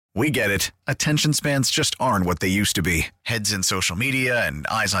We get it. Attention spans just aren't what they used to be. Heads in social media and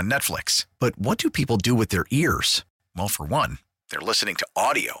eyes on Netflix. But what do people do with their ears? Well, for one, they're listening to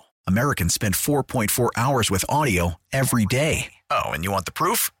audio. Americans spend 4.4 hours with audio every day. Oh, and you want the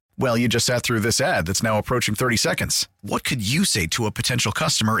proof? Well, you just sat through this ad that's now approaching 30 seconds. What could you say to a potential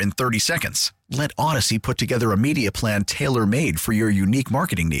customer in 30 seconds? Let Odyssey put together a media plan tailor-made for your unique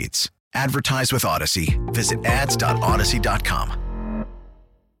marketing needs. Advertise with Odyssey. Visit ads.odyssey.com.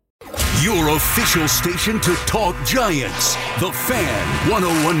 Your official station to talk Giants. The Fan,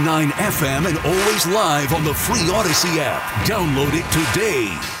 101.9 FM, and always live on the free Odyssey app. Download it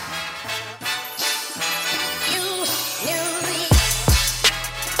today.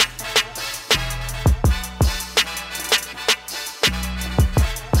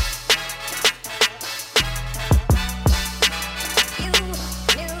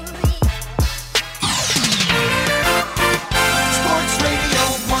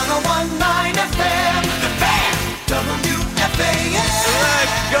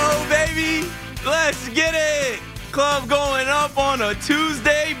 Club going up on a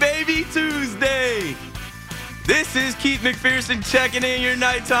Tuesday, baby, Tuesday. This is Keith McPherson checking in, your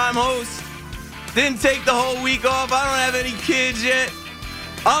nighttime host. Didn't take the whole week off. I don't have any kids yet.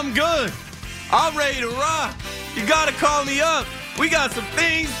 I'm good. I'm ready to rock. You gotta call me up. We got some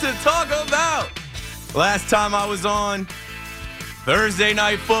things to talk about. Last time I was on, Thursday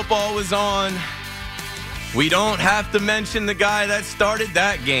Night Football was on. We don't have to mention the guy that started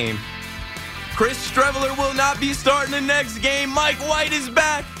that game. Chris Streveler will not be starting the next game. Mike White is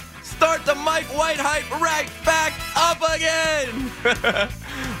back. Start the Mike White hype right back up again.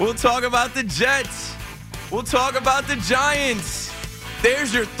 We'll talk about the Jets. We'll talk about the Giants.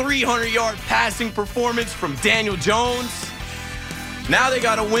 There's your 300-yard passing performance from Daniel Jones. Now they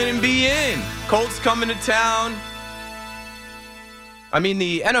got to win and be in. Colts coming to town. I mean,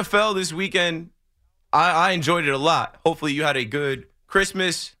 the NFL this weekend, I enjoyed it a lot. Hopefully you had a good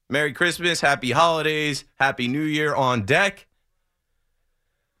Christmas. Merry Christmas, Happy Holidays, Happy New Year on deck.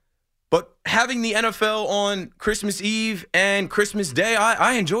 But having the NFL on Christmas Eve and Christmas Day,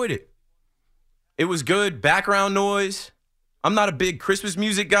 I enjoyed it. It was good background noise. I'm not a big Christmas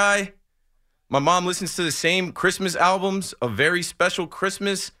music guy. My mom listens to the same Christmas albums, A Very Special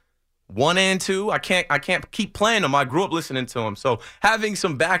Christmas 1 and 2. I can't keep playing them. I grew up listening to them. So having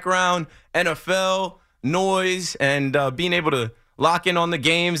some background NFL noise and being able to lock in on the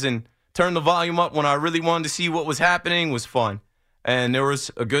games and turn the volume up when I really wanted to see what was happening was fun. And there was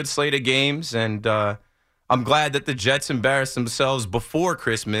a good slate of games, and I'm glad that the Jets embarrassed themselves before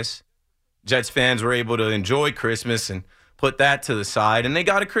Christmas. Jets fans were able to enjoy Christmas and put that to the side, and they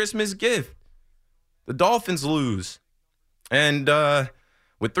got a Christmas gift. The Dolphins lose. And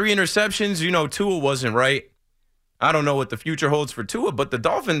with 3 interceptions, you know Tua wasn't right. I don't know what the future holds for Tua, but the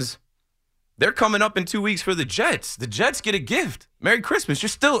Dolphins, they're coming up in 2 weeks for the Jets. The Jets get a gift. Merry Christmas. You're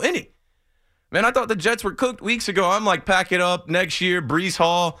still in it. Man, I thought the Jets were cooked weeks ago. I'm like, pack it up. Next year, Breece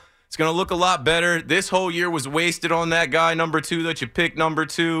Hall, it's going to look a lot better. This whole year was wasted on that guy, number 2, that you picked, number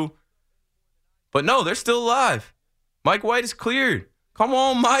 2. But no, they're still alive. Mike White is cleared. Come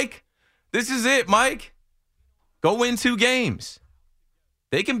on, Mike. This is it, Mike. Go win 2 games.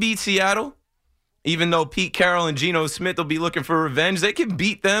 They can beat Seattle. Even though Pete Carroll and Geno Smith will be looking for revenge, they can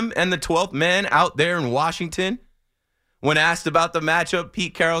beat them and the 12th man out there in Washington. When asked about the matchup,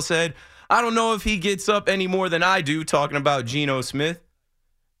 Pete Carroll said, I don't know if he gets up any more than I do, talking about Geno Smith.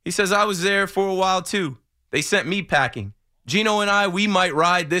 He says, I was there for a while too. They sent me packing. Geno and I, we might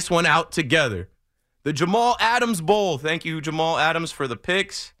ride this one out together. The Jamal Adams Bowl. Thank you, Jamal Adams, for the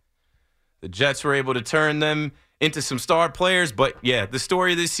picks. The Jets were able to turn them into some star players. But yeah, the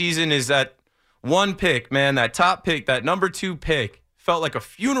story of this season is that one pick, man, that top pick, that number 2 pick, felt like a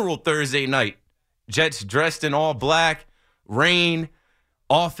funeral Thursday night. Jets dressed in all black, rain,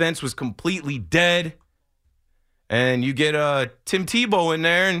 offense was completely dead. And you get Tim Tebow in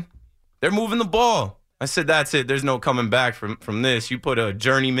there, and they're moving the ball. I said, that's it. There's no coming back from this. You put a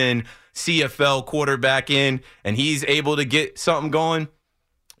journeyman CFL quarterback in, and he's able to get something going.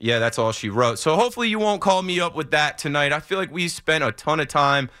 Yeah, that's all she wrote. So hopefully you won't call me up with that tonight. I feel like we spent a ton of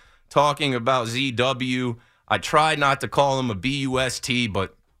time talking about ZW. I tried not to call him a BUST,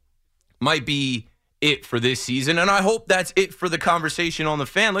 but might be it for this season. And I hope that's it for the conversation on the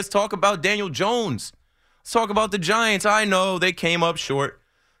Fan. Let's talk about Daniel Jones. Let's talk about the Giants. I know they came up short.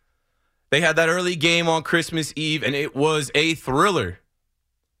 They had that early game on Christmas Eve, and it was a thriller.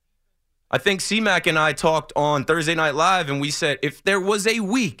 I think C-Mac and I talked on Thursday Night Live, and we said if there was a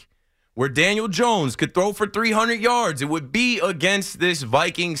week where Daniel Jones could throw for 300 yards, it would be against this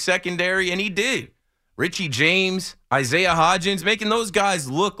Vikings secondary, and he did. Richie James, Isaiah Hodgins, making those guys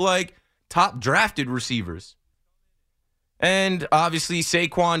look like top drafted receivers. And obviously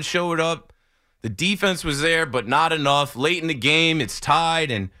Saquon showed up. The defense was there, but not enough. Late in the game, it's tied,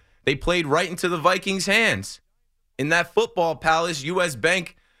 and they played right into the Vikings' hands. In that football palace, U.S.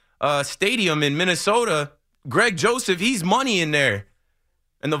 Bank Stadium in Minnesota, Greg Joseph, he's money in there.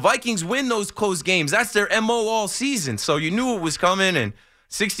 And the Vikings win those close games. That's their MO all season. So you knew it was coming. And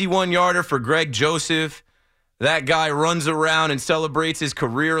 61-yarder for Greg Joseph. That guy runs around and celebrates his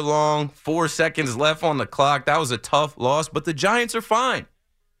career long. 4 seconds left on the clock. That was a tough loss, but the Giants are fine.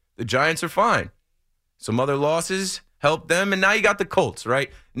 The Giants are fine. Some other losses helped them, and now you got the Colts, right?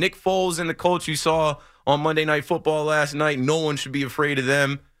 Nick Foles and the Colts you saw on Monday Night Football last night. No one should be afraid of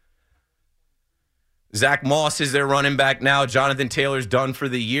them. Zach Moss is their running back now. Jonathan Taylor's done for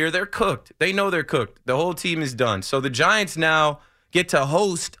the year. They're cooked. They know they're cooked. The whole team is done. So the Giants now get to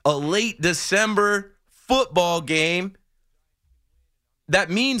host a late December football game. That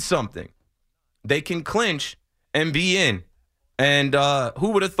means something. They can clinch and be in. And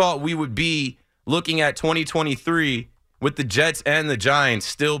who would have thought we would be looking at 2023 with the Jets and the Giants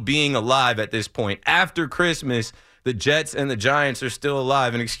still being alive at this point? After Christmas, the Jets and the Giants are still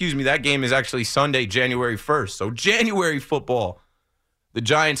alive. And excuse me, that game is actually Sunday, January 1st. So January football, the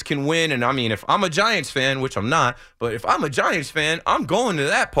Giants can win. And I mean, if I'm a Giants fan, which I'm not, but if I'm a Giants fan, I'm going to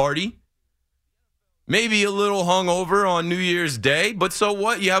that party. Maybe a little hungover on New Year's Day, but so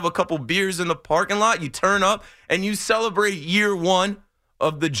what? You have a couple beers in the parking lot, you turn up, and you celebrate year one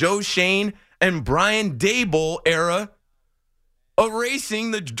of the Joe Shane and Brian Daboll era,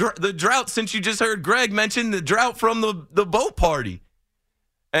 erasing the drought, since you just heard Greg mention the drought from the boat party.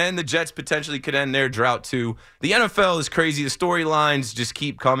 And the Jets potentially could end their drought too. The NFL is crazy. The storylines just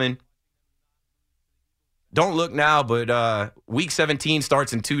keep coming. Don't look now, but Week 17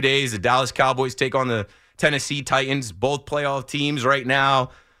 starts in 2 days. The Dallas Cowboys take on the Tennessee Titans, both playoff teams right now.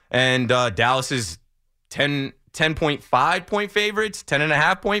 And Dallas is 10.5 point favorites,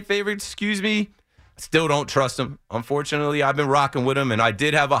 10.5 point favorites, excuse me. Still don't trust them. Unfortunately, I've been rocking with them, and I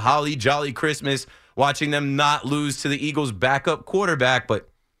did have a holly jolly Christmas watching them not lose to the Eagles' backup quarterback, but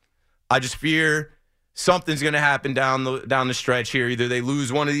I just fear something's going to happen down the stretch here. Either they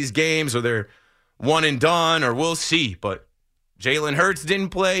lose one of these games or they're one and done, or we'll see. But Jalen Hurts didn't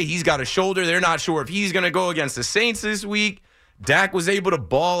play. He's got a shoulder. They're not sure if he's going to go against the Saints this week. Dak was able to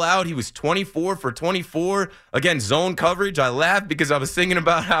ball out. He was 24 for 24 against zone coverage. I laughed because I was thinking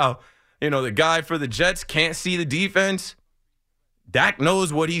about how, the guy for the Jets can't see the defense. Dak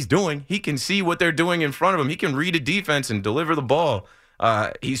knows what he's doing. He can see what they're doing in front of him. He can read a defense and deliver the ball.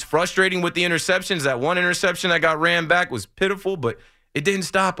 He's frustrating with the interceptions. That one interception that got ran back was pitiful, but it didn't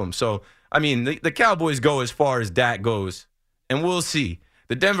stop him. So, I mean, the Cowboys go as far as Dak goes, and we'll see.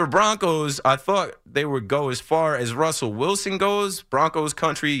 The Denver Broncos, I thought they would go as far as Russell Wilson goes. Broncos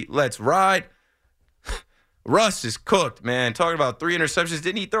country, let's ride. Russ is cooked, man. Talking about 3 interceptions.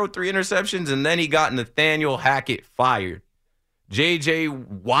 Didn't he throw 3 interceptions? And then he got Nathaniel Hackett fired. J.J.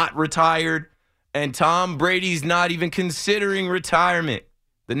 Watt retired. And Tom Brady's not even considering retirement.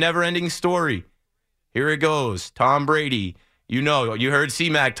 The never-ending story. Here it goes. Tom Brady. You heard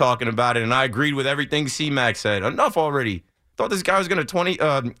C-Mac talking about it, and I agreed with everything C-Mac said. Enough already. Thought this guy was going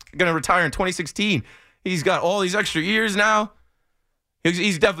to retire in 2016. He's got all these extra years now.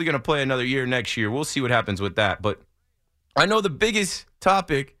 He's definitely going to play another year next year. We'll see what happens with that. But I know the biggest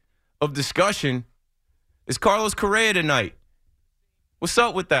topic of discussion is Carlos Correa tonight. What's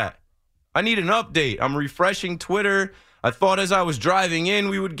up with that? I need an update. I'm refreshing Twitter. I thought as I was driving in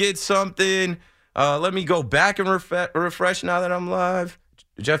we would get something. Let me go back and refresh now that I'm live.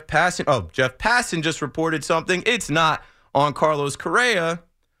 Jeff Passan just reported something. It's not on Carlos Correa.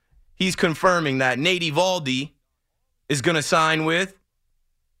 He's confirming that Nate Eovaldi is going to sign with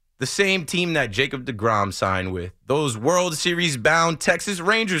the same team that Jacob deGrom signed with. Those World Series-bound Texas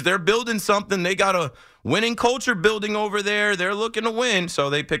Rangers, they're building something. They got a winning culture building over there. They're looking to win,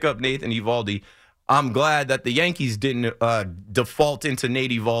 so they pick up Nathan Eovaldi. I'm glad that the Yankees didn't default into Nate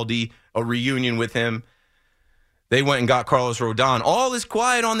Eovaldi, a reunion with him. They went and got Carlos Rodon. All is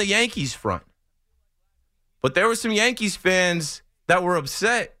quiet on the Yankees front. But there were some Yankees fans that were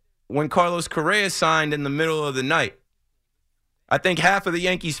upset when Carlos Correa signed in the middle of the night. I think half of the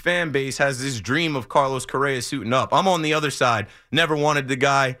Yankees fan base has this dream of Carlos Correa suiting up. I'm on the other side. Never wanted the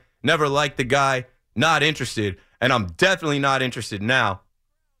guy, never liked the guy, not interested, and I'm definitely not interested now.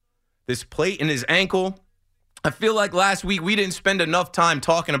 This plate in his ankle, I feel like last week we didn't spend enough time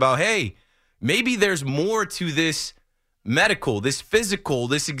talking about, hey, maybe there's more to this medical, this physical,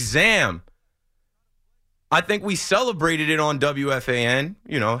 this exam. I think we celebrated it on WFAN,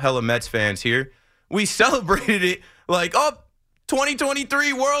 hella Mets fans here. We celebrated it like,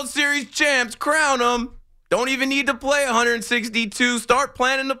 2023 World Series champs, crown them. Don't even need to play 162. Start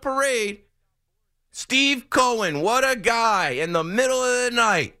planning the parade. Steve Cohen, what a guy in the middle of the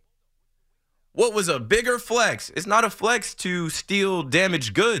night. What was a bigger flex? It's not a flex to steal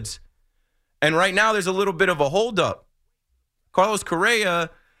damaged goods. And right now there's a little bit of a holdup. Carlos Correa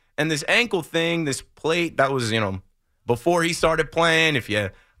and this ankle thing, this plate that was, before he started playing, if you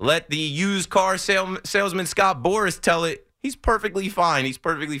let the used car salesman Scott Boras tell it, he's perfectly fine. He's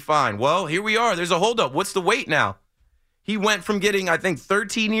perfectly fine. Well, here we are. There's a holdup. What's the wait now? He went from getting, I think,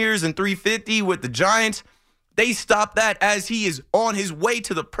 13 years and $350 with the Giants. They stopped that as he is on his way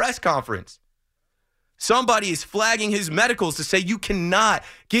to the press conference. Somebody is flagging his medicals to say you cannot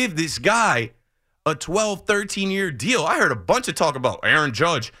give this guy a 12, 13-year deal. I heard a bunch of talk about Aaron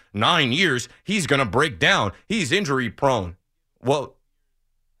Judge, 9 years. He's going to break down. He's injury prone. Well,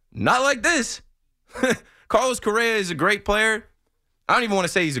 not like this. Carlos Correa is a great player. I don't even want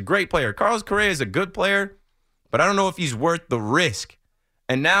to say he's a great player. Carlos Correa is a good player, but I don't know if he's worth the risk.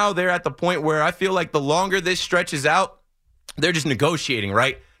 And now they're at the point where I feel like the longer this stretches out, they're just negotiating,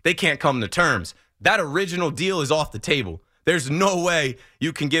 right? They can't come to terms. That original deal is off the table. There's no way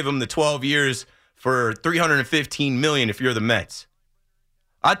you can give him the 12 years for $315 million if you're the Mets.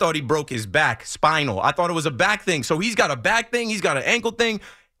 I thought he broke his back, spinal. I thought it was a back thing. So he's got a back thing. He's got an ankle thing.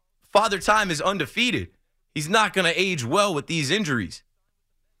 Father Time is undefeated. He's not going to age well with these injuries.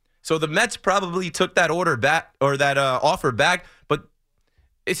 So the Mets probably took that order back or that offer back, but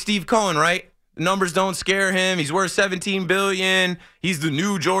it's Steve Cohen, right? The numbers don't scare him. He's worth $17 billion. He's the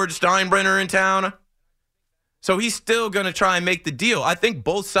new George Steinbrenner in town. So he's still going to try and make the deal. I think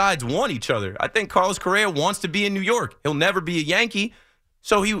both sides want each other. I think Carlos Correa wants to be in New York. He'll never be a Yankee.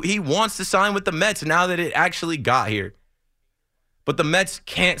 So he wants to sign with the Mets now that it actually got here. But the Mets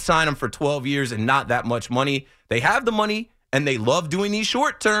can't sign him for 12 years and not that much money. They have the money, and they love doing these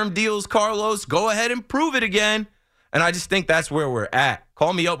short-term deals, Carlos. Go ahead and prove it again. And I just think that's where we're at.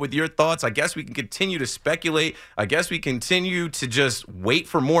 Call me up with your thoughts. I guess we can continue to speculate. I guess we continue to just wait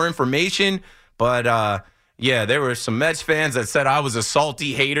for more information. But, yeah, there were some Mets fans that said I was a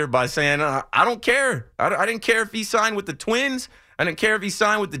salty hater by saying, I don't care. I didn't care if he signed with the Twins. I didn't care if he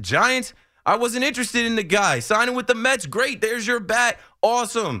signed with the Giants. I wasn't interested in the guy. Signing with the Mets, great. There's your bat.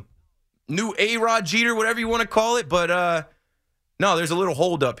 Awesome. New A-Rod Jeter, whatever you want to call it. But, no, there's a little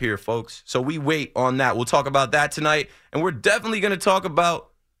hold up here, folks. So we wait on that. We'll talk about that tonight. And we're definitely going to talk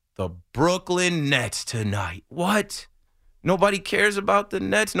about the Brooklyn Nets tonight. What? Nobody cares about the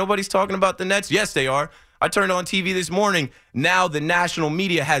Nets? Nobody's talking about the Nets? Yes, they are. I turned on TV this morning. Now the national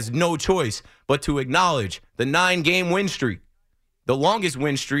media has no choice but to acknowledge the 9-game win streak. The longest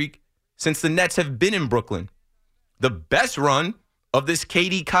win streak since the Nets have been in Brooklyn. The best run of this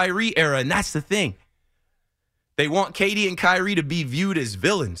KD-Kyrie era, and that's the thing. They want KD and Kyrie to be viewed as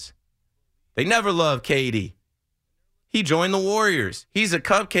villains. They never loved KD. He joined the Warriors. He's a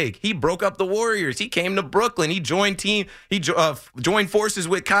cupcake. He broke up the Warriors. He came to Brooklyn. He joined joined forces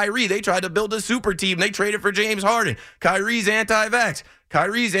with Kyrie. They tried to build a super team. They traded for James Harden. Kyrie's anti-vax.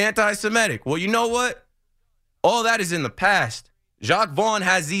 Kyrie's anti-Semitic. Well, you know what? All that is in the past. Jacques Vaughn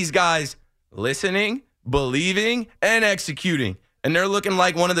has these guys listening, believing, and executing. And they're looking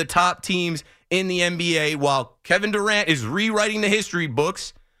like one of the top teams in the NBA while Kevin Durant is rewriting the history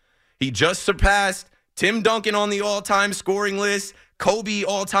books. He just surpassed Tim Duncan on the all-time scoring list. Kobe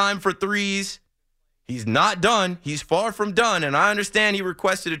all-time for threes. He's not done. He's far from done. And I understand he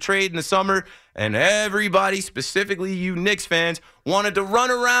requested a trade in the summer. And everybody, specifically you Knicks fans, wanted to run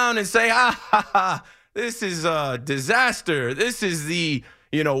around and say, this is a disaster. This is the,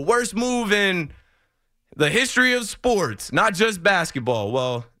 worst move in the history of sports, not just basketball.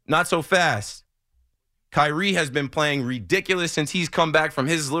 Well, not so fast. Kyrie has been playing ridiculous since he's come back from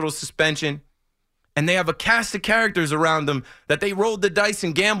his little suspension. And they have a cast of characters around them that they rolled the dice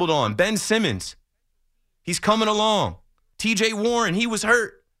and gambled on. Ben Simmons, he's coming along. TJ Warren, he was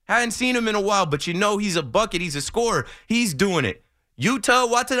hurt. Hadn't seen him in a while, but he's a bucket. He's a scorer. He's doing it. Yuta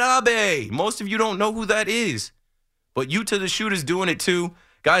Watanabe. Most of you don't know who that is. But Yuta the Shooter's doing it too.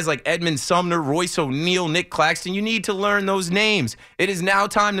 Guys like Edmund Sumner, Royce O'Neal, Nick Claxton, you need to learn those names. It is now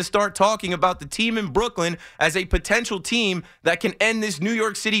time to start talking about the team in Brooklyn as a potential team that can end this New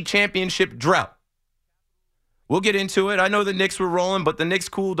York City championship drought. We'll get into it. I know the Knicks were rolling, but the Knicks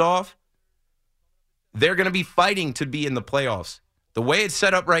cooled off. They're going to be fighting to be in the playoffs. The way it's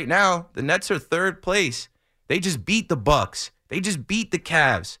set up right now, the Nets are third place. They just beat the Bucks. They just beat the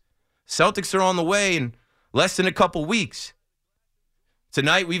Cavs. Celtics are on the way in less than a couple weeks.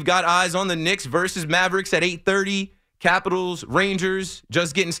 Tonight, we've got eyes on the Knicks versus Mavericks at 8:30. Capitals, Rangers,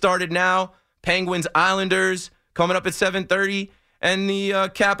 just getting started now. Penguins Islanders coming up at 7:30. And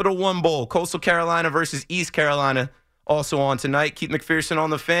the Capital One Bowl, Coastal Carolina versus East Carolina, also on tonight. Keith McPherson on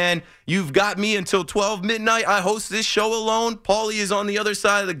the Fan. You've got me until 12 midnight. I host this show alone. Paulie is on the other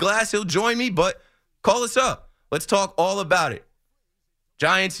side of the glass. He'll join me, but call us up. Let's talk all about it.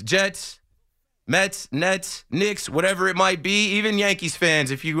 Giants, Jets, Mets, Nets, Knicks, whatever it might be. Even Yankees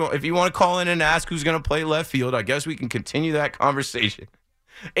fans, if you want to call in and ask who's going to play left field, I guess we can continue that conversation.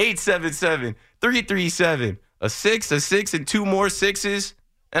 877-337. A 6, and 2 more 6s,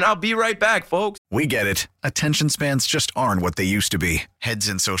 and I'll be right back, folks. We get it. Attention spans just aren't what they used to be. Heads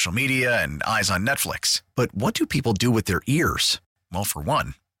in social media and eyes on Netflix. But what do people do with their ears? Well, for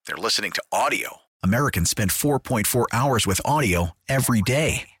one, they're listening to audio. Americans spend 4.4 hours with audio every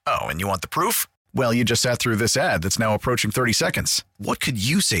day. Oh, and you want the proof? Well, you just sat through this ad that's now approaching 30 seconds. What could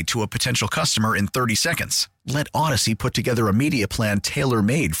you say to a potential customer in 30 seconds? Let Odyssey put together a media plan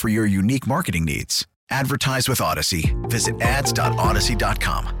tailor-made for your unique marketing needs. Advertise with Odyssey. Visit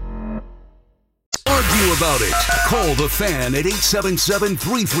ads.odyssey.com. Argue about it. Call the Fan at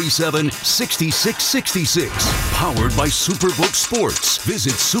 877-337-6666. Powered by Superbook Sports.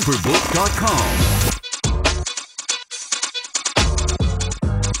 Visit superbook.com.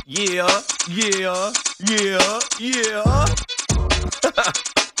 Yeah.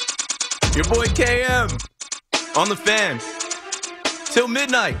 Your boy KM on the Fan. Till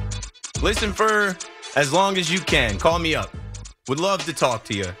midnight. Listen for as long as you can. Call me up. Would love to talk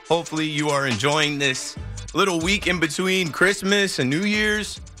to you. Hopefully you are enjoying this little week in between Christmas and New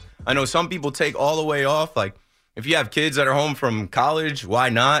Year's. I know some people take all the way off. Like, if you have kids that are home from college, why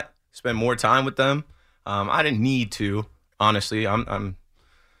not spend more time with them? I didn't need to, honestly. I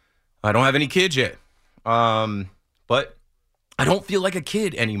don't have any kids yet. But I don't feel like a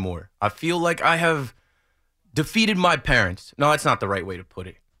kid anymore. I feel like I have defeated my parents. No, that's not the right way to put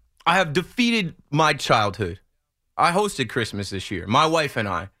it. I have defeated my childhood. I hosted Christmas this year, my wife and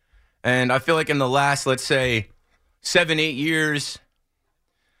I. And I feel like in the last, let's say, 7-8 years,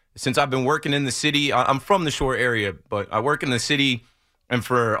 since I've been working in the city, I'm from the Shore area, but I work in the city, and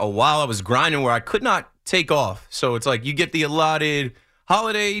for a while I was grinding where I could not take off. So it's like you get the allotted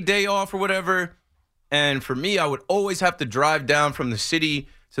holiday day off or whatever, and for me, I would always have to drive down from the city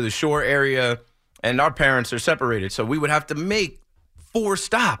to the Shore area, and our parents are separated, so we would have to make 4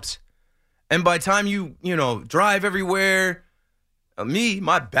 stops. And by the time you drive everywhere,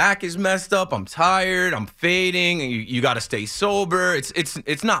 my back is messed up. I'm tired. I'm fading. And you got to stay sober.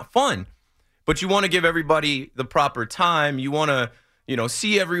 It's not fun. But you want to give everybody the proper time. You want to,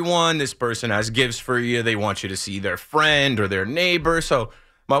 see everyone. This person has gifts for you. They want you to see their friend or their neighbor. So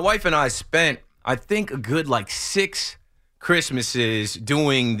my wife and I spent, I think, a good 6 Christmases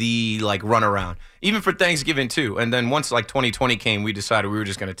doing the runaround, even for Thanksgiving too. And then once 2020 came, we decided we were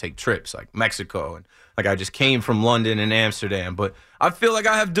just going to take trips like Mexico, and I just came from London and Amsterdam. But I feel like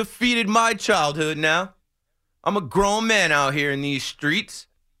I have defeated my childhood now. I'm a grown man out here in these streets.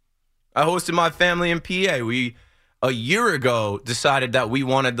 I hosted my family in PA. We a year ago decided that we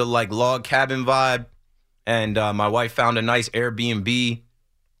wanted the log cabin vibe, and my wife found a nice Airbnb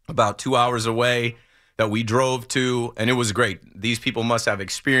about 2 hours away that we drove to, and it was great. These people must have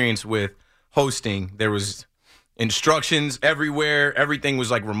experience with hosting. There was instructions everywhere. Everything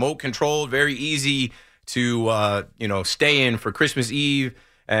was remote controlled, very easy to stay in for Christmas Eve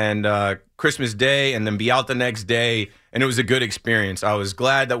and Christmas Day, and then be out the next day. And it was a good experience. I was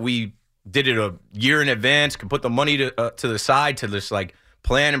glad that we did it a year in advance, could put the money to the side to just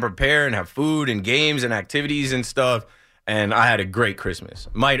plan and prepare and have food and games and activities and stuff. And I had a great Christmas.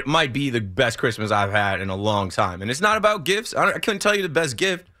 Might be the best Christmas I've had in a long time. And it's not about gifts. I couldn't tell you the best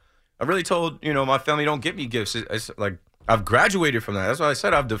gift. I really told, my family don't give me gifts. It's I've graduated from that. That's why I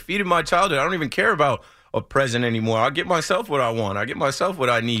said I've defeated my childhood. I don't even care about a present anymore. I get myself what I want. I get myself what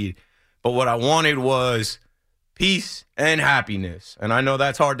I need. But what I wanted was peace and happiness. And I know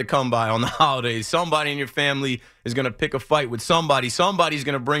that's hard to come by on the holidays. Somebody in your family is going to pick a fight with somebody. Somebody's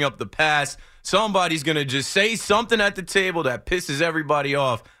going to bring up the past. Somebody's going to just say something at the table that pisses everybody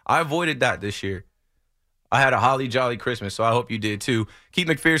off. I avoided that this year. I had a holly jolly Christmas, so I hope you did too. Keith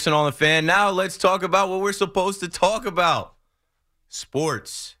McPherson on the Fan. Now let's talk about what we're supposed to talk about.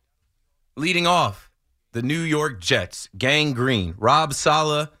 Sports. Leading off, the New York Jets. Gang green. Rob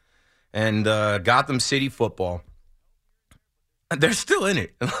Saleh and Gotham City football. They're still in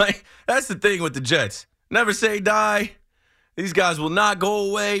it. That's the thing with the Jets. Never say die. These guys will not go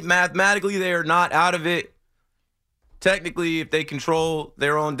away. Mathematically, they are not out of it. Technically, if they control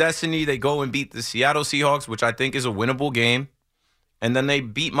their own destiny, they go and beat the Seattle Seahawks, which I think is a winnable game. And then they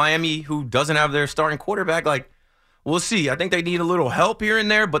beat Miami, who doesn't have their starting quarterback. we'll see. I think they need a little help here and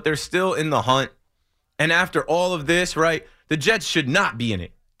there, but they're still in the hunt. And after all of this, right, the Jets should not be in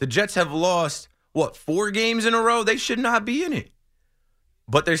it. The Jets have lost, 4 games in a row? They should not be in it.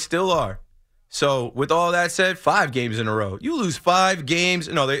 But they still are. So with all that said, 5 games in a row. You lose 5 games.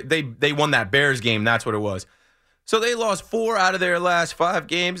 No, they won that Bears game. That's what it was. So they lost 4 out of their last 5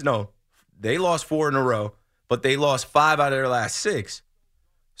 games. No, they lost 4 in a row, but they lost 5 out of their last 6.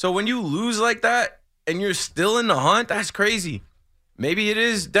 So when you lose like that and you're still in the hunt, that's crazy. Maybe it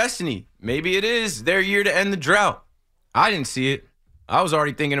is destiny. Maybe it is their year to end the drought. I didn't see it. I was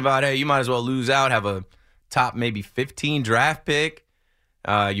already thinking about, hey, you might as well lose out, have a top maybe 15 draft pick.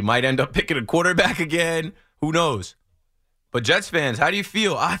 You might end up picking a quarterback again. Who knows? But Jets fans, how do you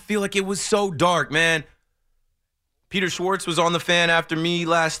feel? I feel like it was so dark, man. Peter Schwartz was on the Fan after me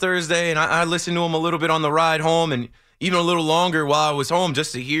last Thursday, and I listened to him a little bit on the ride home and even a little longer while I was home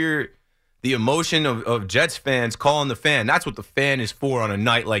just to hear the emotion of Jets fans calling the Fan. That's what the Fan is for on a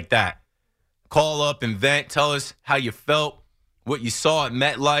night like that. Call up and vent. Tell us how you felt, what you saw at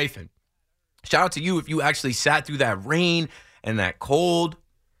MetLife. And shout out to you if you actually sat through that rain and that cold.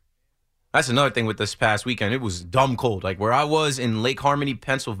 That's another thing with this past weekend. It was dumb cold. Like where I was in Lake Harmony,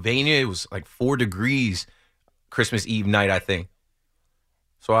 Pennsylvania, it was like 4 degrees Christmas Eve night, I think.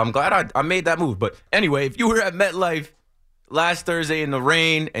 So I'm glad I made that move. But anyway, if you were at MetLife last Thursday in the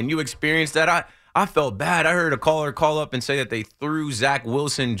rain and you experienced that, I felt bad. I heard a caller call up and say that they threw Zach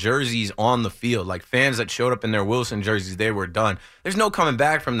Wilson jerseys on the field. Like fans that showed up in their Wilson jerseys, they were done. There's no coming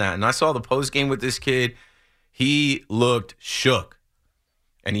back from that. And I saw the post game with this kid. He looked shook.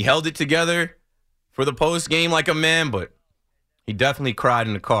 And he held it together for the post game like a man, but he definitely cried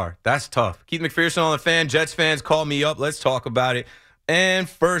in the car. That's tough. Keith McPherson on the Fan. Jets fans, call me up. Let's talk about it. And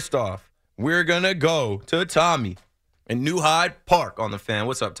first off, we're going to go to Tommy in New Hyde Park on the Fan.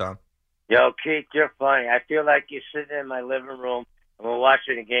 What's up, Tom? Yo, Keith, you're funny. I feel like you're sitting in my living room and we're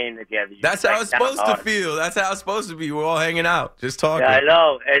watching a game together. That's how it's supposed to feel. That's how it's supposed to be. We're all hanging out, just talking. Yeah, I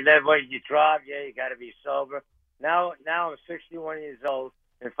know. And then when you drive, you got to be sober. Now I'm 61 years old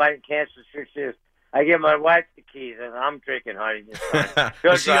and fighting cancer 6 years. I give my wife the keys, and I'm drinking, honey.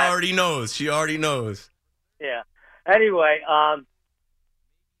 She already knows. She already knows. Yeah. Anyway,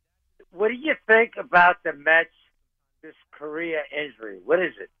 what do you think about the Mets, this Correa injury? What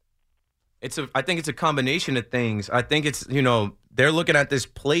is it? I think it's a combination of things. I think it's, they're looking at this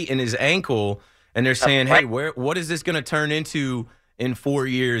plate in his ankle, and they're saying, hey, what is this going to turn into in 4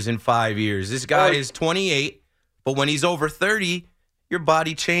 years, in 5 years? This guy is 28, but when he's over 30, your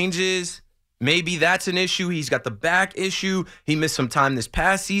body changes. Maybe that's an issue. He's got the back issue. He missed some time this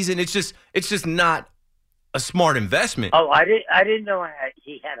past season. It's just not a smart investment. Oh, I didn't know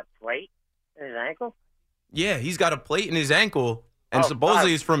he had a plate in his ankle. Yeah, he's got a plate in his ankle, and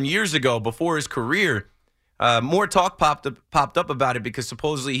supposedly it's from years ago, before his career. More talk popped up about it because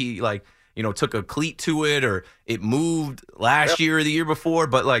supposedly he took a cleat to it or it moved last year or the year before.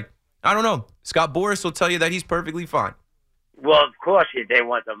 But I don't know. Scott Boras will tell you that he's perfectly fine. Well, of course they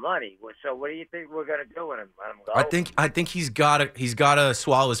want the money. So what do you think we're going to do with him? Let him go? I think he's gotta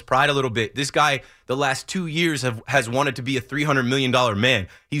swallow his pride a little bit. This guy, the last 2 years, has wanted to be a $300 million man.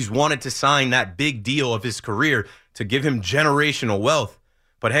 He's wanted to sign that big deal of his career to give him generational wealth.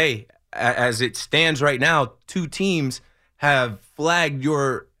 But hey, as it stands right now, 2 teams have flagged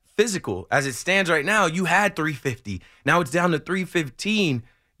your physical. As it stands right now, you had 350. Now it's down to 315.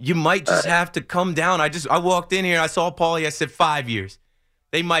 You might just have to come down. I walked in here, I saw Paulie, I said 5 years.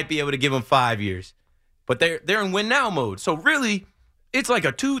 They might be able to give him 5 years. But they're in win now mode. So really, it's like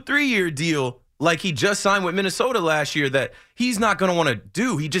a 2-3 year deal like he just signed with Minnesota last year that he's not going to want to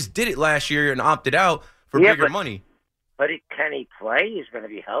do. He just did it last year and opted out for bigger money. But can he play? He's going to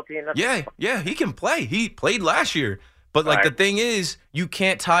be healthy enough. Yeah, he can play. He played last year. But the thing is, you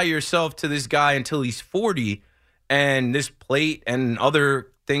can't tie yourself to this guy until he's 40, and this plate and other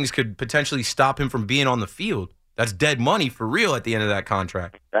things could potentially stop him from being on the field. That's dead money for real at the end of that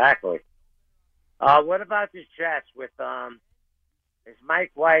contract. Exactly. What about the Jets with is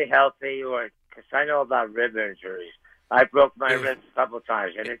Mike White healthy? Or because I know about rib injuries, I broke my ribs a couple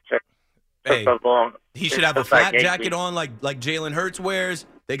times, and it took so long. He should have a flat jacket on like Jalen Hurts wears.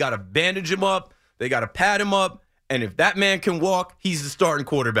 They got to bandage him up. They got to pad him up. And if that man can walk, he's the starting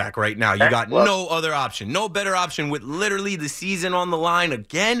quarterback right now. You got no other option, no better option with literally the season on the line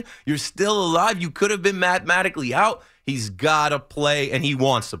again. You're still alive. You could have been mathematically out. He's got to play, and he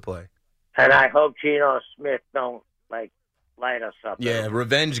wants to play. And I hope Geno Smith don't, light us up. Yeah,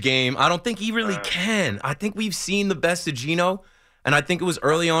 revenge game. I don't think he really can. I think we've seen the best of Geno, and I think it was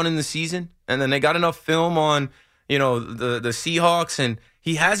early on in the season. And then they got enough film on, the Seahawks, and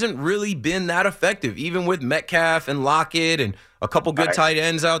he hasn't really been that effective, even with Metcalf and Lockett and a couple good tight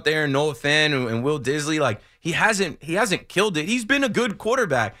ends out there, Noah Fant and Will Disley. Like, he hasn't killed it. He's been a good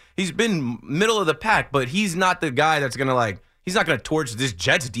quarterback. He's been middle of the pack, but he's not the guy that's going to, he's not going to torch this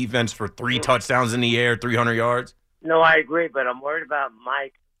Jets defense for 3 touchdowns in the air, 300 yards. No, I agree, but I'm worried about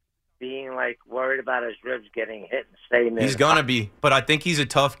Mike being, worried about his ribs getting hit and staying there. He's going to be, but I think he's a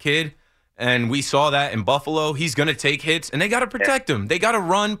tough kid. And we saw that in Buffalo. He's going to take hits, and they got to protect him. They got to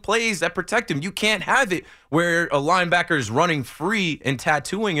run plays that protect him. You can't have it where a linebacker is running free and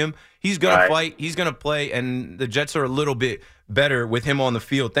tattooing him. He's going to fight. He's going to play, and the Jets are a little bit better with him on the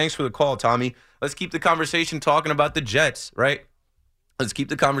field. Thanks for the call, Tommy. Let's keep the conversation talking about the Jets, right? Let's keep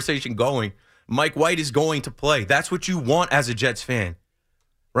the conversation going. Mike White is going to play. That's what you want as a Jets fan,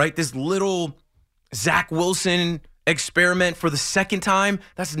 right? This little Zach Wilson experiment for the second time,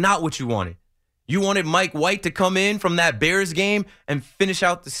 that's not what you wanted. You wanted Mike White to come in from that Bears game and finish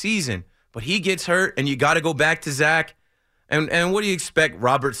out the season. But he gets hurt, and you got to go back to Zach. And what do you expect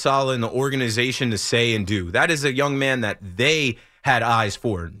Robert Saleh and the organization to say and do? That is a young man that they had eyes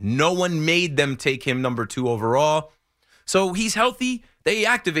for. No one made them take him number 2 overall. So he's healthy. They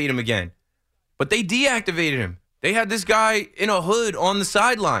activate him again. But they deactivated him. They had this guy in a hood on the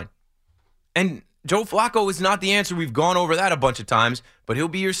sideline. And Joe Flacco is not the answer. We've gone over that a bunch of times, but he'll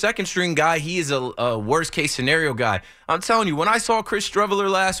be your second-string guy. He is a worst-case scenario guy. I'm telling you, when I saw Chris Streveler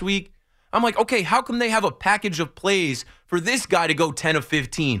last week, I'm like, okay, how come they have a package of plays for this guy to go 10 of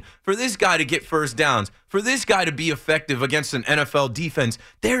 15, for this guy to get first downs, for this guy to be effective against an NFL defense?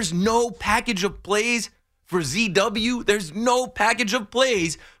 There's no package of plays for ZW. There's no package of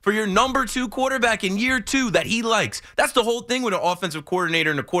plays for your number 2 quarterback in year 2 that he likes. That's the whole thing with an offensive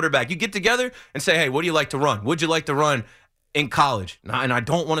coordinator and a quarterback. You get together and say, hey, what do you like to run? What'd you like to run in college? And I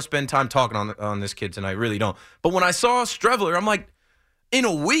don't want to spend time talking on this kid tonight. I really don't. But when I saw Streveler, I'm like, in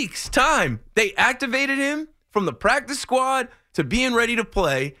a week's time, they activated him from the practice squad to being ready to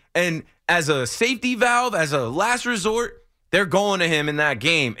play. And as a safety valve, as a last resort, they're going to him in that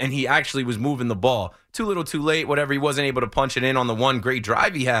game, and he actually was moving the ball. Too little, too late, whatever. He wasn't able to punch it in on the one great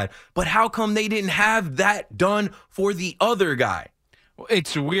drive he had. But how come they didn't have that done for the other guy? Well,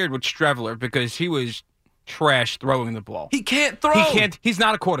 it's weird with Streveler because he was trash throwing the ball. He can't throw. He can't. He's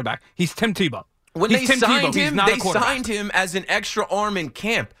not a quarterback. He's Tim Tebow. When they signed him as an extra arm in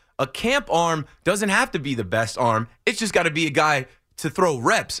camp. A camp arm doesn't have to be the best arm. It's just got to be a guy to throw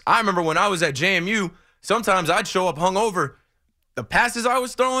reps. I remember when I was at JMU, sometimes I'd show up hungover. The passes I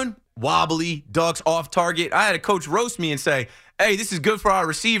was throwing, wobbly, ducks, off target. I had a coach roast me and say, hey, this is good for our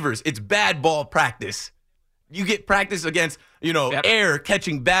receivers. It's bad ball practice. You get practice against, air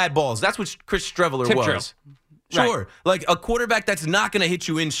catching bad balls. That's what Chris Streveler was. Drill. Sure. Right. Like a quarterback that's not going to hit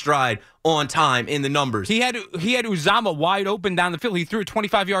you in stride on time in the numbers. He had Uzama wide open down the field. He threw it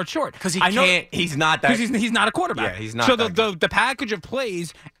 25 yards short. Because he's not that. Because he's not a quarterback. Yeah, he's not so that the package of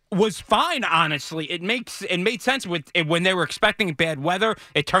plays was fine, honestly. It made sense with it when they were expecting bad weather.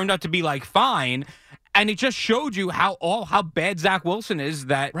 It turned out to be fine. And it just showed you how bad Zach Wilson is.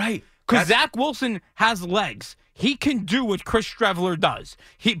 Right. Because Zach Wilson has legs. He can do what Chris Streveler does.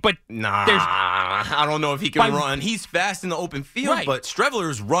 I don't know if he can run. He's fast in the open field, right. But Streveler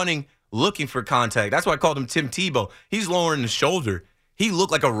is running, looking for contact. That's why I called him Tim Tebow. He's lowering the shoulder. He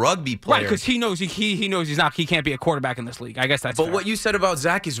looked like a rugby player. Right, because he knows he can't be a quarterback in this league. I guess that's fair. What you said about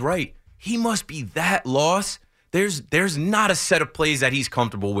Zach is right. He must be that lost. There's not a set of plays that he's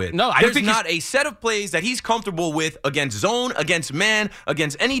comfortable with. No, there's not a set of plays that he's comfortable with against zone, against man,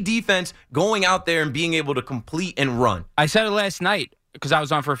 against any defense, going out there and being able to complete and run. I said it last night because I was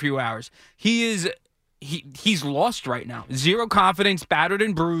on for a few hours. He's lost right now. Zero confidence, battered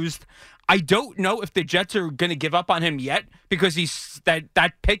and bruised. I don't know if the Jets are going to give up on him yet because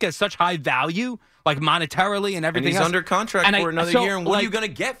that pick has such high value, monetarily and everything else. Else. Under contract for another year, and what are you going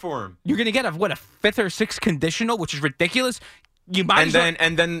to get for him? You're going to get a 5th or 6th conditional, which is ridiculous.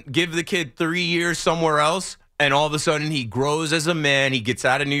 And then give the kid 3 years somewhere else, and all of a sudden he grows as a man. He gets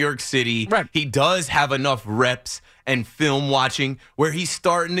out of New York City. Right. He does have enough reps and film watching where he's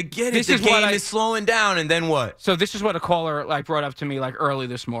starting to get it. The game is slowing down, and then what? So this is what a caller brought up to me early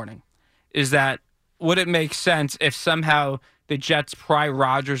this morning, is that would it make sense if somehow the Jets pry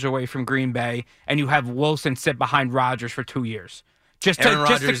Rodgers away from Green Bay and you have Wilson sit behind Rodgers for 2 years? Aaron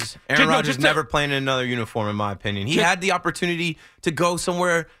Rodgers never playing in another uniform, in my opinion. He had the opportunity to go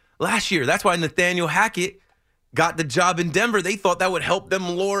somewhere last year. That's why Nathaniel Hackett got the job in Denver. They thought that would help them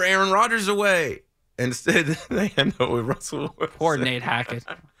lure Aaron Rodgers away. Instead, they end up with Russell Wilson. Poor Nate Hackett.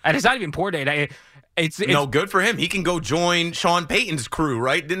 And it's not even poor Nate. It's no, good for him. He can go join Sean Payton's crew,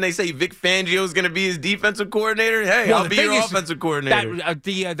 right? Didn't they say Vic Fangio is going to be his defensive coordinator? Hey, I'll be your offensive coordinator. That,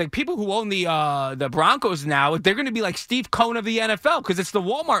 the people who own the Broncos now, they're going to be like Steve Cohen of the NFL because it's the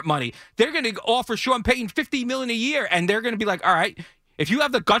Walmart money. They're going to offer Sean Payton $50 million a year, and they're going to be like, all right, if you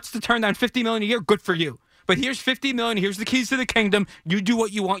have the guts to turn down $50 million a year, good for you. But here's $50 million. Here's the keys to the kingdom. You do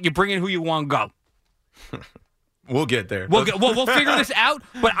what you want. You bring in who you want. Go. We'll get there. We'll figure this out.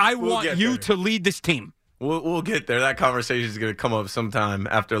 But I want you to lead this team. We'll get there. That conversation is going to come up sometime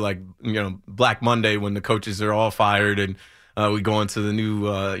after, Black Monday when the coaches are all fired and we go into the new,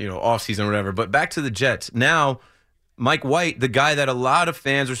 offseason or whatever. But back to the Jets. Now, Mike White, the guy that a lot of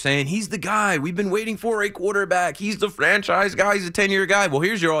fans are saying, he's the guy. We've been waiting for a quarterback. He's the franchise guy. He's a 10-year guy. Well,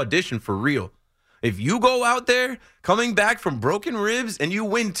 here's your audition for real. If you go out there coming back from broken ribs and you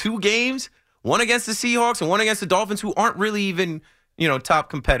win 2 games, one against the Seahawks and one against the Dolphins, who aren't really even, top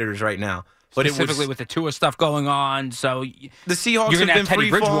competitors right now. But specifically with the Tua stuff going on, so the Seahawks have been Teddy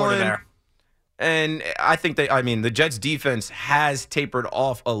Bridgewater there. And I think the Jets defense has tapered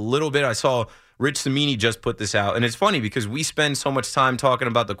off a little bit. I saw Rich Cimini just put this out. And it's funny because we spend so much time talking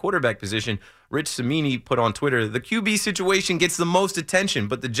about the quarterback position. Rich Cimini put on Twitter, the QB situation gets the most attention,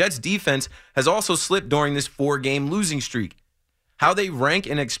 but the Jets defense has also slipped during this 4-game losing streak. How they rank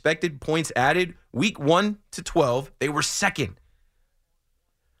in expected points added, week 1 to 12, they were second.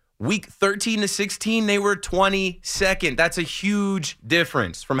 Week 13 to 16, they were 22nd. That's a huge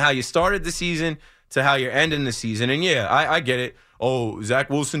difference from how you started the season to how you're ending the season. And yeah, I get it. Oh, Zach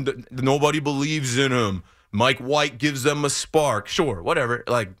Wilson, nobody believes in him. Mike White gives them a spark. Sure, whatever.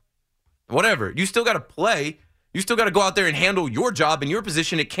 Whatever. You still got to play. You still got to go out there and handle your job and your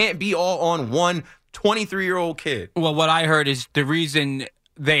position. It can't be all on one 23-year-old kid. Well, what I heard is the reason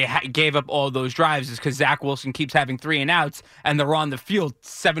they gave up all those drives is because Zach Wilson keeps having 3-and-outs, and they're on the field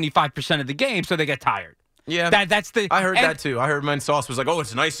 75% of the game, so they get tired. Yeah, I heard that too. I heard Men's Sauce was like, "Oh,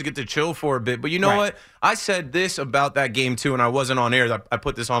 it's nice to get to chill for a bit." But you know what? I said this about that game too, and I wasn't on air. I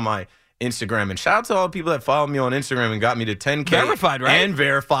put this on my Instagram, and shout out to all the people that followed me on Instagram and got me to 10K. Verified, right? And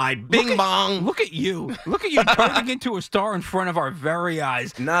verified. Bing bong. Look at you. Look at you turning into a star in front of our very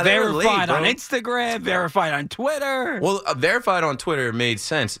eyes. Nah, verified on Instagram, verified on Twitter. Well, verified on Twitter made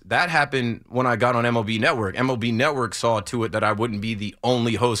sense. That happened when I got on MLB Network. MLB Network saw to it that I wouldn't be the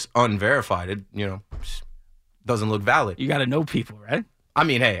only host unverified. It, doesn't look valid. You got to know people, right? I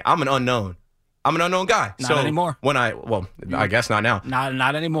mean, hey, I'm an unknown. I'm an unknown guy. Not anymore. I guess not now.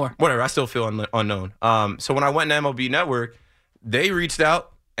 Not anymore. Whatever, I still feel unknown. So when I went to MLB Network, they reached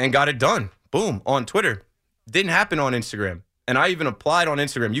out and got it done. Boom, on Twitter. Didn't happen on Instagram. And I even applied on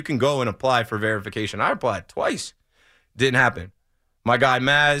Instagram. You can go and apply for verification. I applied twice. Didn't happen. My guy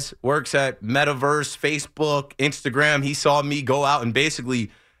Maz works at Metaverse, Facebook, Instagram. He saw me go out and basically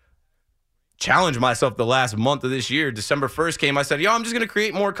challenge myself the last month of this year. December 1st came. I said, I'm just going to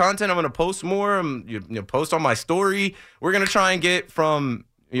create more content. I'm going to post more. Post on my story. We're going to try and get from,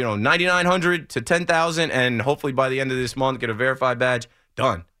 9,900 to 10,000 and hopefully by the end of this month get a verified badge.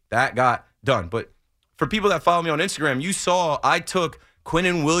 Done. That got done. But for people that follow me on Instagram, you saw I took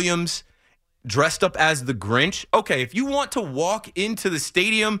Quinnen Williams dressed up as the Grinch. Okay, if you want to walk into the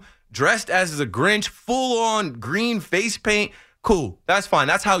stadium dressed as the Grinch, full on green face paint, cool. That's fine.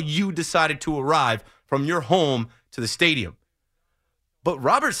 That's how you decided to arrive from your home to the stadium. But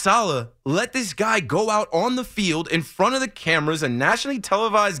Robert Saleh let this guy go out on the field in front of the cameras, a nationally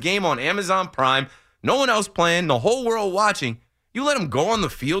televised game on Amazon Prime, no one else playing, the whole world watching. You let him go on the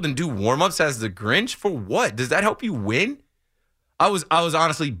field and do warm-ups as the Grinch? For what? Does that help you win? I was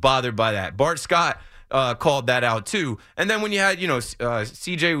honestly bothered by that. Bart Scott called that out too. And then when you had,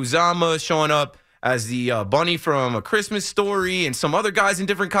 CJ Uzomah showing up as the bunny from A Christmas Story and some other guys in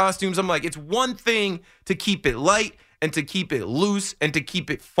different costumes. I'm like, it's one thing to keep it light and to keep it loose and to keep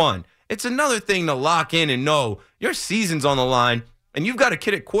it fun. It's another thing to lock in and know your season's on the line and you've got a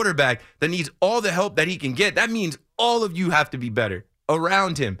kid at quarterback that needs all the help that he can get. That means all of you have to be better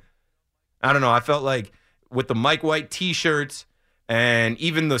around him. I don't know. I felt like with the Mike White T-shirts and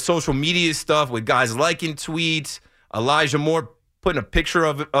even the social media stuff with guys liking tweets, Elijah Moore putting a picture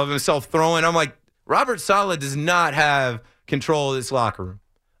of himself throwing, I'm like, Robert Saleh does not have control of this locker room.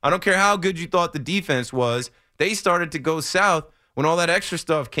 I don't care how good you thought the defense was. They started to go south when all that extra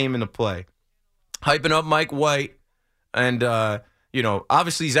stuff came into play. Hyping up Mike White. And,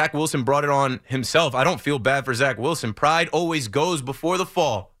 obviously Zach Wilson brought it on himself. I don't feel bad for Zach Wilson. Pride always goes before the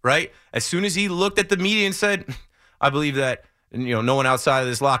fall, right? As soon as he looked at the media and said, I believe that, no one outside of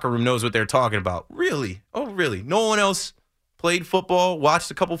this locker room knows what they're talking about. Really? Oh, really? No one else played football,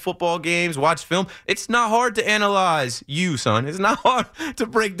 watched a couple football games, watched film. It's not hard to analyze you, son. It's not hard to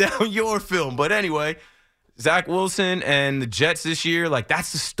break down your film. But anyway, Zach Wilson and the Jets this year, like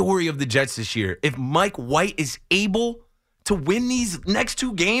that's the story of the Jets this year. If Mike White is able to win these next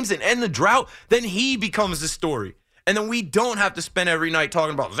 2 games and end the drought, then he becomes the story. And then we don't have to spend every night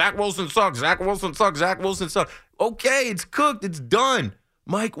talking about Zach Wilson sucks, Zach Wilson sucks, Zach Wilson sucks. Okay, it's cooked. It's done.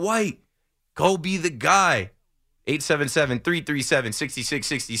 Mike White, go be the guy.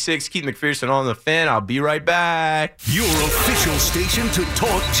 877-337-6666. Keith McPherson on the Fan. I'll be right back. Your official station to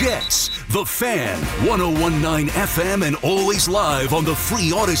talk Jets. The Fan, 101.9 FM and always live on the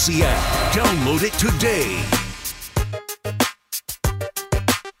free Odyssey app. Download it today.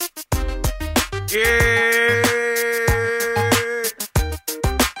 Yeah.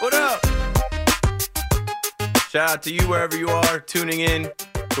 What up? Shout out to you wherever you are tuning in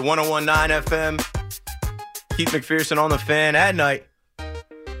to 101.9 FM. Keith McPherson on the Fan at night.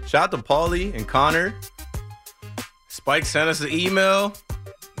 Shout out to Paulie and Connor. Spike sent us an email.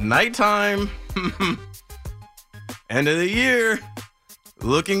 Nighttime. End of the year.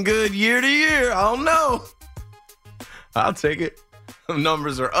 Looking good year to year. I don't know. I'll take it. The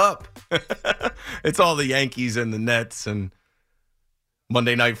numbers are up. It's all the Yankees and the Nets and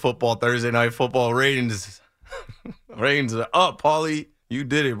Monday Night Football, Thursday Night Football ratings. Ratings are up, Paulie. You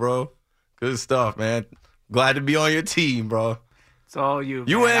did it, bro. Good stuff, man. Glad to be on your team, bro. It's all you.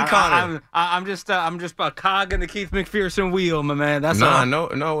 You man. and Connor. I'm just a cog in the Keith McPherson wheel, my man. That's all. all.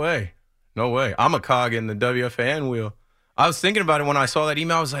 No way. No way. I'm a cog in the WFAN wheel. I was thinking about it when I saw that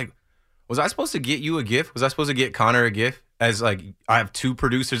email. I was like, was I supposed to get you a gift? Was I supposed to get Connor a gift? As like, I have 2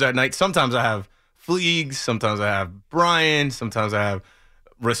 producers at night. Sometimes I have Fleegs. Sometimes I have Brian. Sometimes I have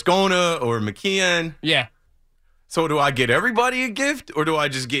Rascona or McKeon. Yeah. So do I get everybody a gift, or do I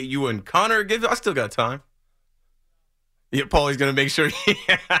just get you and Connor a gift? I still got time. Yeah, Paulie's gonna make sure.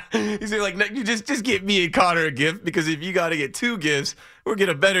 He's like, no, you just get me and Connor a gift, because if you got to get 2 gifts, we'll get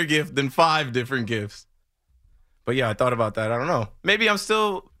a better gift than 5 different gifts. But yeah, I thought about that. I don't know. Maybe I'm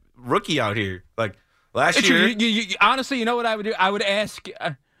still rookie out here. Like last year. You, honestly, you know what I would do? I would ask.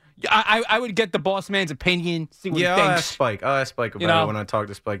 I would get the boss man's opinion. See what he thinks. I'll ask Spike about it when I talk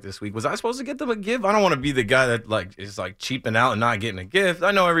to Spike this week. Was I supposed to get them a gift? I don't want to be the guy that like is like cheaping out and not getting a gift.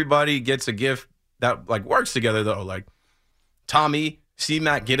 I know everybody gets a gift that like works together though. Like Tommy,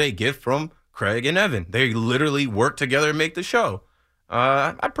 C-Mac get a gift from Craig and Evan. They literally work together and make the show.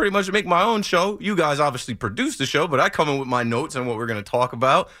 I pretty much make my own show. You guys obviously produce the show, but I come in with my notes and what we're going to talk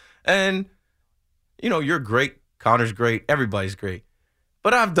about. And, you know, you're great. Connor's great. Everybody's great.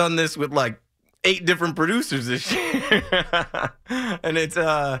 But I've done this with like 8 different producers this year. And it's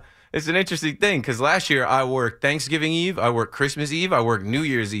an interesting thing because last year I worked Thanksgiving Eve, I worked Christmas Eve, I worked New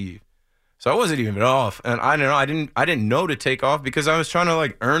Year's Eve. So I wasn't even off. And I didn't know to take off because I was trying to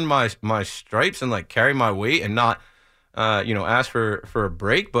like earn my stripes and like carry my weight and not ask for a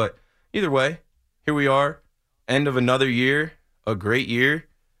break. But either way, here we are. End of another year, a great year.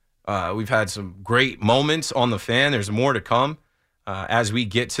 We've had some great moments on the Fan. There's more to come. As we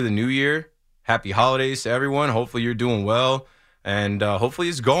get to the new year, happy holidays to everyone. Hopefully you're doing well, and hopefully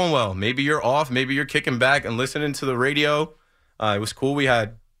it's going well. Maybe you're off. Maybe you're kicking back and listening to the radio. It was cool. We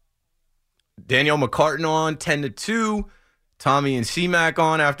had Danielle McCartan on 10 to 2, Tommy and C-Mac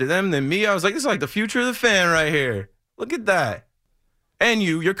on after them, then me. I was like, this is like the future of the Fan right here. Look at that. And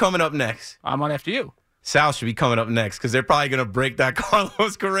you're coming up next. I'm on after you. Sal should be coming up next because they're probably going to break that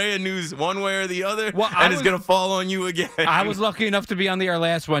Carlos Correa news one way or the other, and it's going to fall on you again. I was lucky enough to be on the air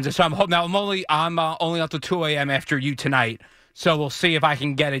last Wednesday, so I'm only up to 2 a.m. after you tonight. So we'll see if I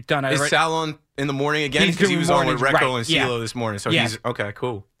can get it done. Is Sal on in the morning again? Because he was on with Recco and CeeLo this morning. So he's okay,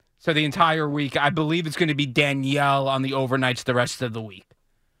 cool. So the entire week, I believe it's going to be Danielle on the overnights the rest of the week.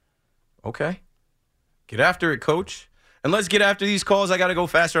 Okay. Get after it, Coach. And let's get after these calls. I got to go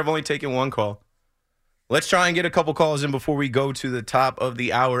faster. I've only taken 1 call. Let's try and get a couple calls in before we go to the top of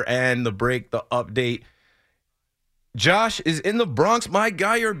the hour and the break, the update. Josh is in the Bronx. My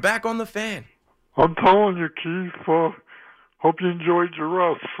guy, you're back on the Fan. I'm telling you, Keith, hope you enjoyed your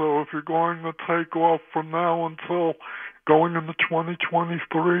rest. So if you're going to take off from now until going into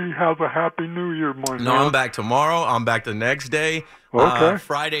 2023, have a happy new year, my man. No, I'm back tomorrow. I'm back the next day. Okay.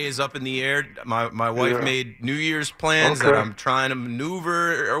 Friday is up in the air. My wife made New Year's plans that I'm trying to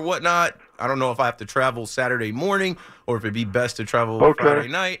maneuver or whatnot. I don't know if I have to travel Saturday morning or if it'd be best to travel Friday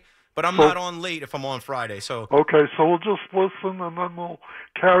night. But I'm not on late if I'm on Friday. So okay, so we'll just listen and then we'll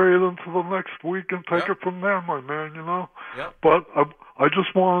carry it into the next week and take it from there, my man, you know? Yep. But I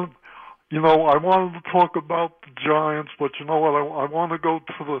just want, I wanted to talk about the Giants, but you know what? I want to go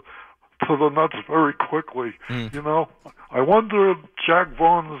to to the Nets very quickly. Mm. You know, I wonder if Jack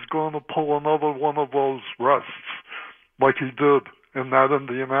Vaughn is going to pull another one of those rests like he did in that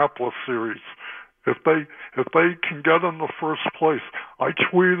Indianapolis series. If they can get in the first place. I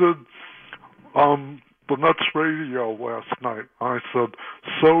tweeted the Nets radio last night. I said,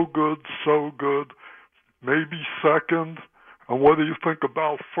 so good, maybe second, and what do you think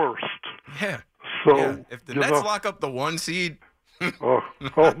about first? Yeah. So yeah. If the Nets lock up the 1 seed, oh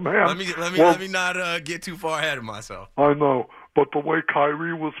man, let me not get too far ahead of myself. I know, but the way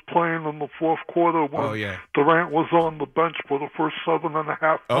Kyrie was playing in the fourth quarter when Durant was on the bench for the first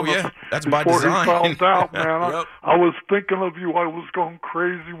 7.5 minutes that's by before design. he fouled out, man. Yep. I was thinking of you. I was going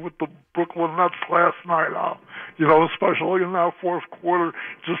crazy with the Brooklyn Nets last night. Especially in that fourth quarter,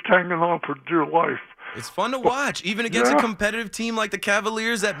 just hanging on for dear life. It's fun to watch, even against a competitive team like the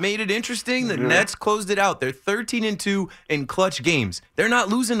Cavaliers that made it interesting. The Nets closed it out. They're 13-2 in clutch games. They're not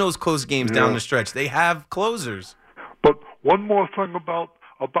losing those close games down the stretch. They have closers. But one more thing about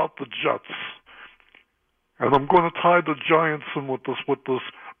the Jets, and I'm going to tie the Giants in with this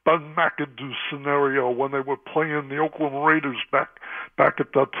Ben McAdoo scenario when they were playing the Oakland Raiders back at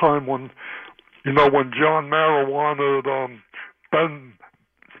that time when John Mara wanted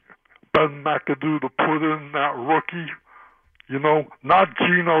Ben McAdoo to put in that rookie, not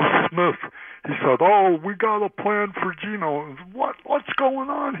Geno Smith. He said, "Oh, we got a plan for Geno." What's going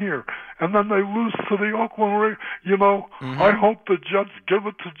on here? And then they lose to the Oakland Raiders. I hope the Jets give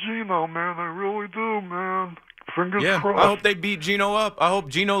it to Geno, man. I really do, man. Fingers crossed. I hope they beat Geno up. I hope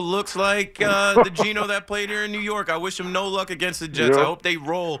Geno looks like the Geno that played here in New York. I wish him no luck against the Jets. I hope they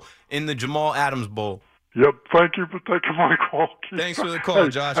roll in the Jamal Adams Bowl. Yep, thank you for taking my call, Keith. Thanks for the call,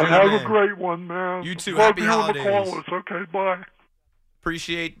 Josh. And have a great one, man. You too. Love Happy you holidays. And the callers. Okay, bye.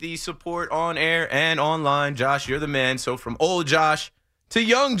 Appreciate the support on air and online. Josh, you're the man. So from old Josh to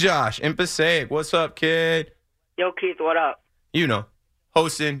young Josh in Passaic. What's up, kid? Yo, Keith, what up?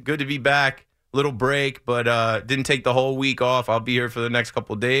 Hosting. Good to be back. Little break, but didn't take the whole week off. I'll be here for the next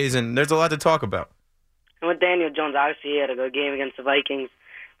couple of days, and there's a lot to talk about. And with Daniel Jones, obviously he had a good game against the Vikings.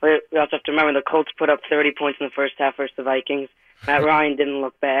 But we also have to remember the Colts put up 30 points in the first half versus the Vikings. Matt Ryan didn't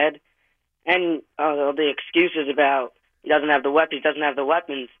look bad. And all the excuses about he doesn't have the weapons,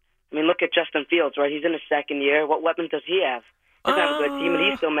 I mean, look at Justin Fields, right? He's in his second year. What weapons does he have? He doesn't have a good team,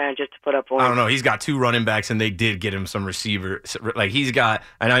 and he still manages to put up points. I don't know. He's got 2 running backs, and they did get him some receivers. Like, he's got,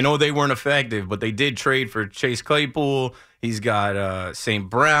 and I know they weren't effective, but they did trade for Chase Claypool. He's got St.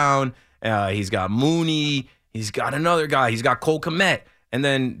 Brown. He's got Mooney. He's got another guy. He's got Cole Kmet. And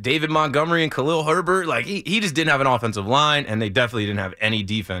then David Montgomery and Khalil Herbert, like he just didn't have an offensive line, and they definitely didn't have any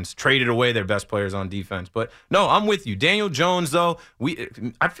defense. Traded away their best players on defense. But no, I'm with you. Daniel Jones, though,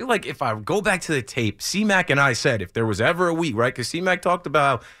 I feel like if I go back to the tape, C-Mac and I said if there was ever a week, right? Because C-Mac talked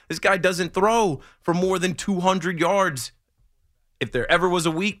about how this guy doesn't throw for more than 200 yards. If there ever was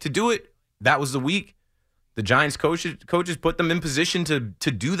a week to do it, that was the week. The Giants coaches put them in position to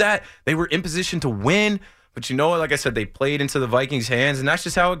do that. They were in position to win. But you know what? Like I said, they played into the Vikings' hands, and that's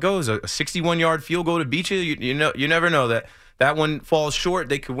just how it goes. A 61-yard field goal to beat you. You never know that one falls short.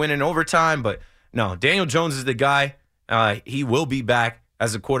 They could win in overtime, but no. Daniel Jones is the guy. He will be back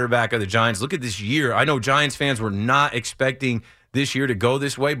as the quarterback of the Giants. Look at this year. I know Giants fans were not expecting this year to go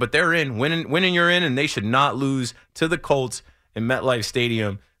this way, but they're in. Winning, you're in, and they should not lose to the Colts in MetLife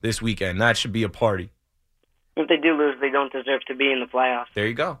Stadium this weekend. That should be a party. If they do lose, they don't deserve to be in the playoffs. There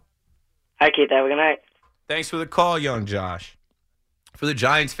you go. Hi, Keith. Have a good night. Thanks for the call, young Josh. For the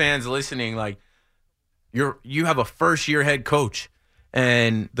Giants fans listening, like you have a first-year head coach,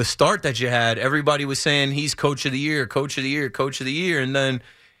 and the start that you had, everybody was saying he's coach of the year, and then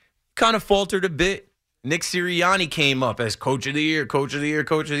kind of faltered a bit. Nick Sirianni came up as coach of the year.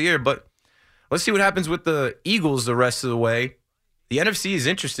 But let's see what happens with the Eagles the rest of the way. The NFC is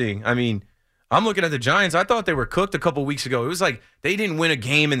interesting. I mean, I'm looking at the Giants. I thought they were cooked a couple weeks ago. It was like they didn't win a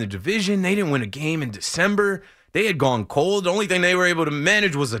game in the division. They didn't win a game in December. They had gone cold. The only thing they were able to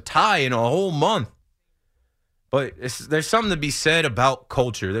manage was a tie in a whole month. But there's something to be said about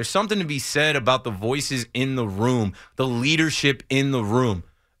culture. There's something to be said about the voices in the room, the leadership in the room.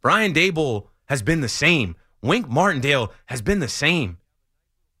 Brian Daboll has been the same. Wink Martindale has been the same.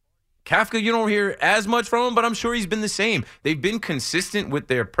 Kafka, you don't hear as much from him, but I'm sure he's been the same. They've been consistent with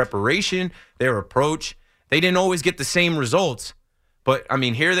their preparation, their approach. They didn't always get the same results. But, I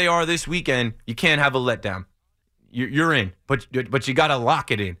mean, here they are this weekend. You can't have a letdown. You're in, but you got to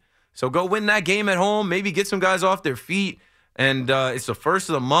lock it in. So go win that game at home, maybe get some guys off their feet, and it's the first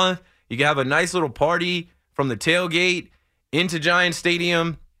of the month. You can have a nice little party from the tailgate into Giant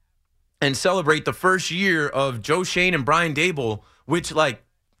Stadium and celebrate the first year of Joe Schoen and Brian Daboll, which, like,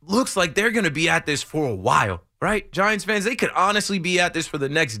 looks like they're going to be at this for a while, right? Giants fans, they could honestly be at this for the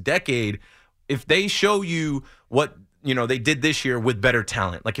next decade if they show you what, they did this year with better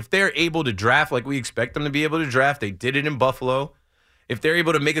talent. Like if they're able to draft like we expect them to be able to draft, they did it in Buffalo. If they're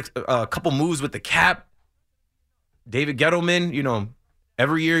able to make a couple moves with the cap, David Gettleman,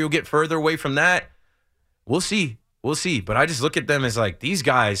 every year you'll get further away from that. We'll see. But I just look at them as like these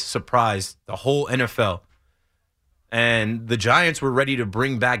guys surprised the whole NFL. And the Giants were ready to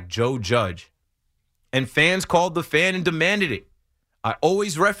bring back Joe Judge. And fans called the fan and demanded it. I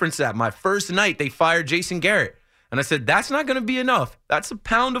always reference that. My first night, they fired Jason Garrett. And I said, that's not going to be enough. That's a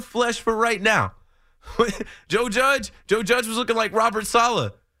pound of flesh for right now. Joe Judge was looking like Robert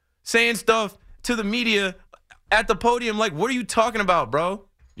Saleh, saying stuff to the media at the podium like, what are you talking about, bro?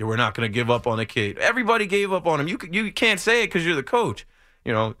 We're not going to give up on the kid. Everybody gave up on him. You can't say it because you're the coach.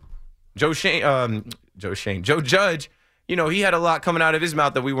 Joe Judge, he had a lot coming out of his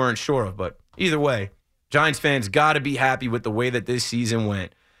mouth that we weren't sure of. But either way, Giants fans got to be happy with the way that this season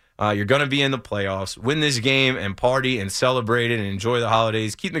went. You're going to be in the playoffs. Win this game and party and celebrate it and enjoy the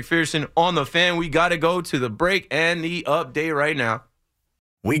holidays. Keith McPherson on the Fan. We got to go to the break and the update right now.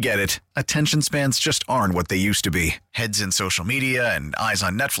 We get it. Attention spans just aren't what they used to be. Heads in social media and eyes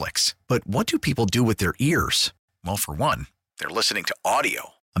on Netflix. But what do people do with their ears? Well, for one, they're listening to audio.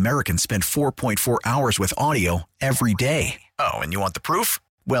 Americans spend 4.4 hours with audio every day. Oh, and you want the proof?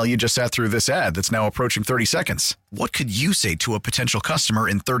 Well, you just sat through this ad that's now approaching 30 seconds. What could you say to a potential customer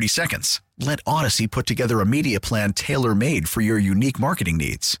in 30 seconds? Let Odyssey put together a media plan tailor-made for your unique marketing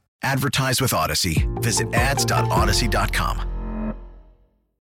needs. Advertise with Odyssey. Visit ads.odyssey.com.